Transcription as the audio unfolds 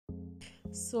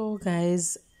So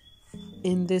guys,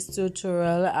 in this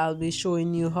tutorial I'll be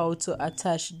showing you how to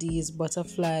attach these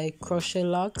butterfly crochet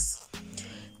locks.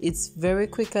 It's very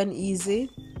quick and easy,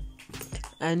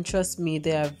 and trust me,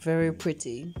 they are very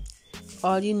pretty.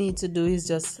 All you need to do is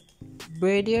just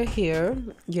braid your hair,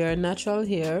 your natural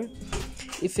hair.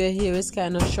 If your hair is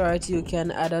kind of short, you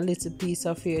can add a little piece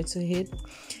of hair to it,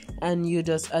 and you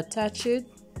just attach it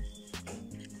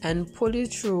and pull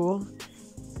it through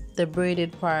the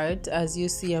braided part as you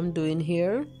see I'm doing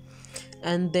here.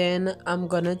 And then I'm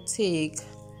gonna take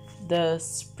the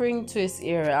spring twist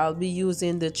here. I'll be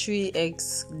using the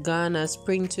 3X Ghana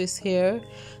spring twist here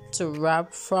to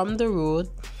wrap from the root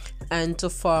and to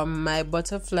form my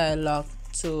butterfly lock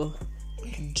to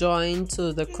join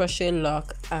to the crochet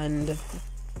lock, and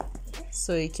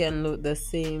so it can look the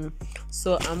same.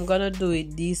 So I'm gonna do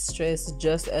it de-stressed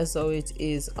just as how it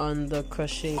is on the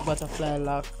crochet butterfly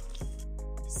lock.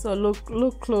 So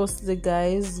look closely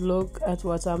guys, look at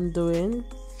what I'm doing.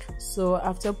 So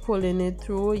after pulling it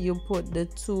through, you put the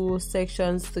two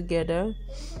sections together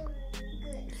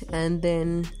and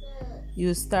then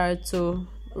you start to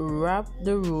wrap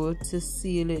the root to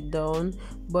seal it down,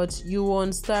 but you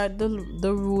won't start the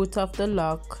root of the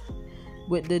lock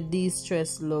with the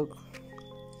de-stressed look.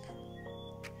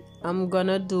 I'm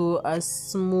gonna do a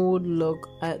smooth look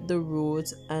at the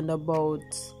root, and about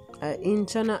an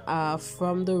inch and a half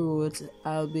from the root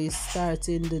I'll be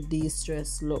starting the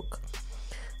de-stress look.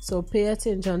 So pay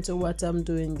attention to what I'm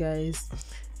doing guys.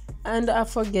 And I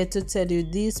forget to tell you,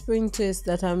 these spring twists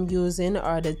that I'm using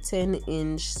are the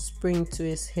 10-inch spring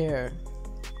twist here.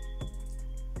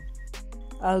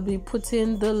 I'll be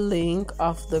putting the link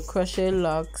of the crochet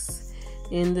locks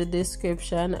in the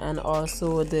description, and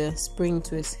also the spring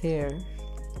twist here.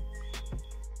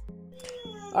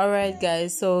 Alright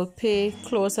guys, so pay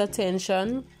close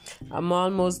attention. I'm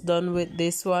almost done with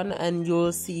this one, and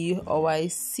you'll see how I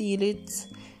seal it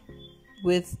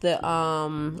with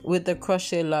the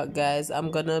crochet lock guys.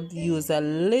 I'm gonna use a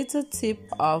little tip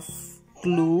of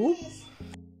glue.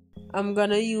 I'm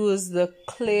gonna use the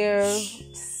clear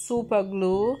super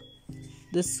glue,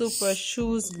 the super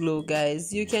shoes glue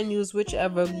guys. You can use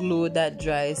whichever glue that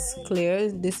dries clear.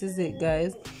 This is it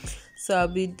guys. So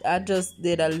I just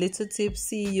did a little tip.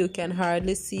 See, you can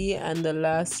hardly see, and the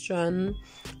last strand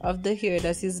of the hair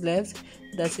that is left,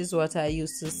 that is what I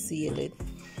used to seal it.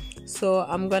 So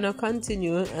I'm gonna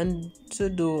continue and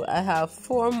I have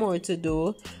 4 more to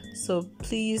do, so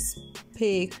please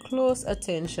pay close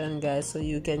attention guys so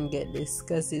you can get this,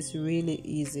 because it's really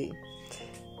easy.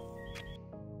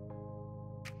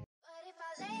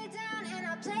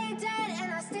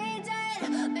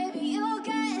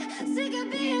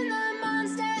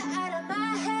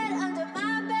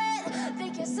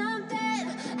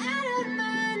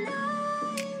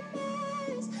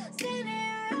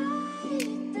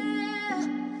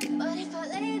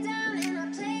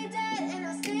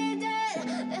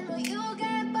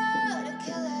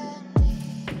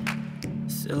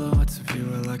 Silhouettes of you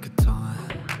are like a taunt.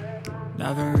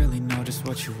 Never really know just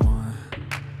what you want.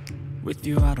 With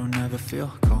you I don't ever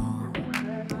feel calm.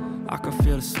 I can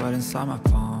feel the sweat inside my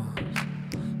palms.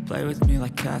 Play with me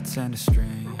like cats and a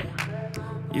string.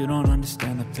 You don't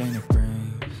understand the pain it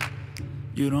brings.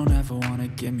 You don't ever wanna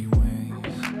give me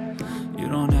wings. You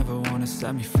don't ever wanna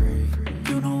set me free.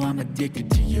 You know I'm addicted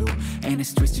to you, and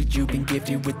it's twisted, you've been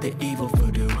gifted with the evil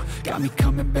voodoo. Got me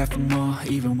coming back for more,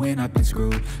 even when I've been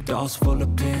screwed. Dolls full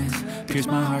of pins, pierce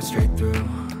my heart straight through.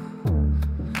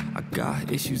 I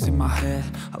got issues in my head,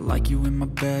 I like you in my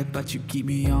bed, but you keep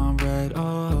me on red.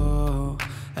 Oh,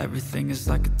 everything is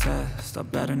like a test, I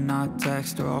better not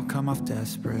text or I'll come off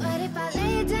desperate. But if I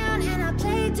lay down and I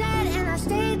play dead and I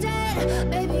stay dead,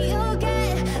 baby you'll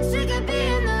get sick of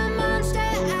being the monster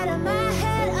out of my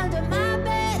head, under my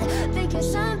bed, thinking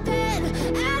something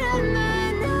out of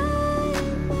my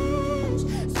nightmares,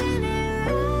 standing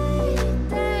right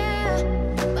there.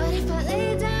 But if I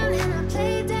lay down and I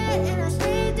play dead and I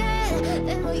stay dead,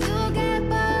 then will you get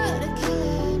bored of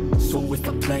killing me? So if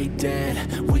I play dead,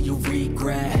 will you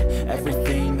regret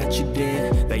everything that you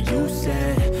did, that you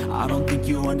said? I don't think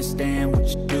you understand what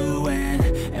you're doing,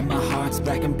 and my heart's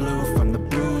black and blue from the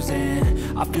bruising.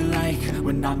 I feel like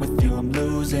when I'm with you I'm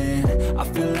losing. I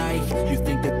feel like you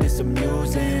think that this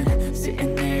amusing,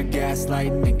 sitting there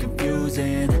gaslighting and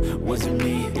confusing. Was it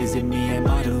me? Is it me? Am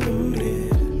I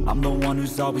deluded? I'm the one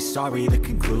who's always sorry, the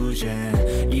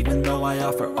conclusion, even though I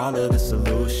offer all of the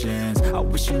solutions. I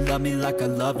wish you loved me like I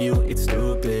love you, it's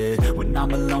stupid. When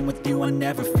I'm alone with you I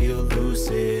never feel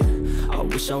lucid. I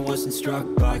wish I wasn't struck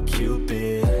by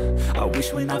Cupid. I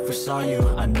wish when I first saw you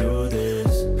I knew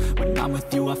this. When I'm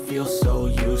with you I feel so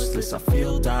useless, I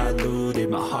feel diluted,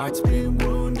 my heart's been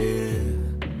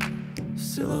wounded.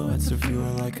 Silhouettes of you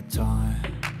are like a taunt.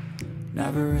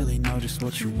 Never really know just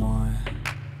what you want.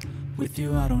 With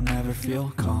you I don't ever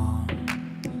feel calm.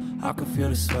 I can feel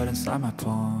the sweat inside my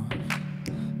palms.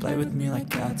 Play with me like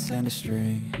cats and a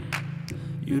string.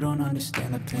 You don't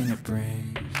understand the pain it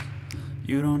brings.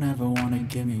 You don't ever wanna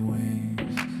give me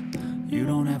wings. You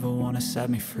don't ever wanna set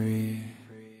me free.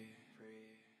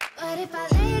 But if I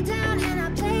lay down and I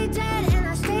play dead and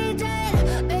I stay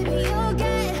dead, baby, you'll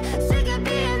get sick of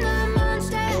being the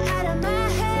monster out of my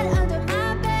head, under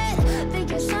my bed,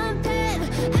 thinking something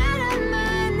out of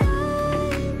my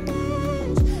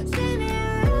nightmares. See me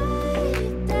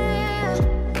right there.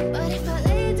 But if I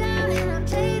lay down and I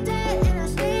play dead and I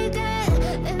stay dead,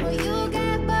 then will you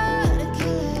get bored of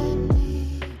killing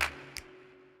me?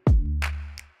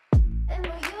 Then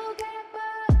will you get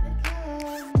bored of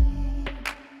killing me?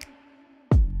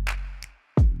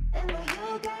 And will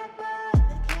you get bored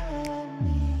of killing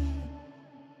me?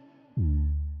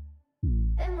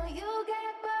 And will you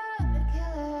get bored of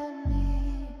killing me?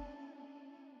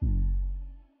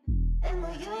 And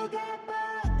will you get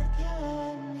bored of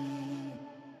killing me?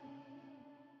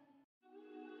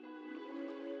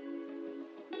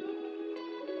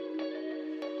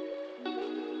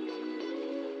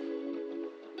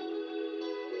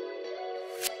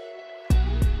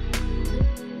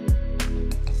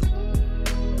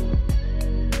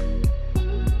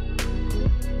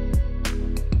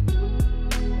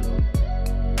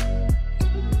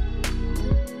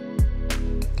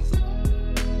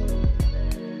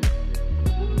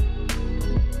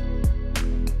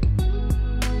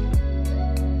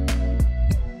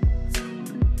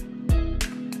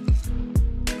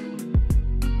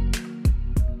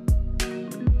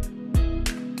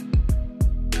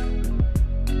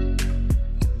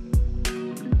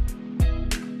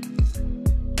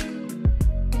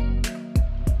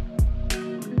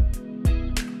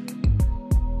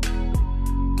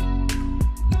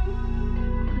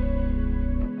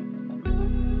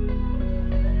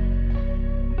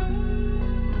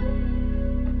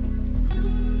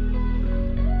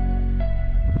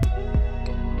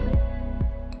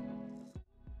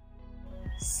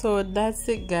 So that's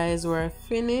it, guys. We're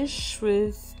finished.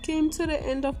 We came to the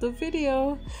end of the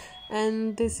video,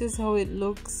 and this is how it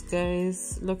looks,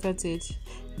 guys. Look at it.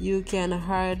 You can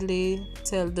hardly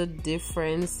tell the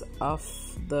difference of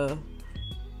the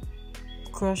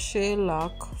crochet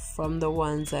lock from the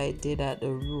ones I did at the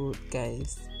root,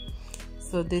 guys.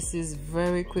 So this is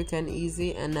very quick and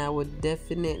easy, and I would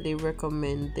definitely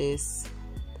recommend this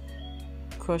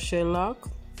crochet lock.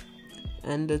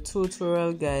 And the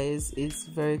tutorial, guys, is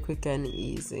very quick and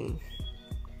easy.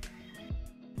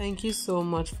 Thank you so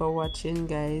much for watching,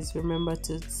 guys. Remember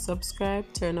to subscribe,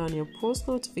 turn on your post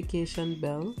notification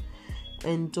bell,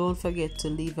 and don't forget to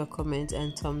leave a comment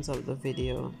and thumbs up the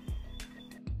video.